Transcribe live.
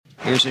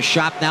Here's a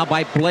shot now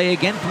by Blay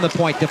again from the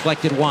point,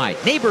 deflected wide.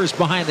 Neighbors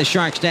behind the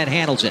Sharks net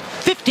handles it.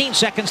 15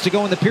 seconds to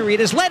go in the period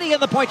as Leddy on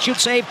the point shoot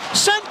save.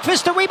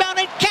 Sundqvist a rebound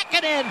and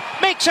Kahkonen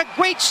makes a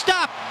great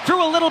stop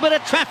through a little bit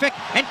of traffic,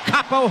 and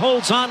Kaapo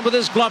holds on with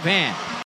his glove hand.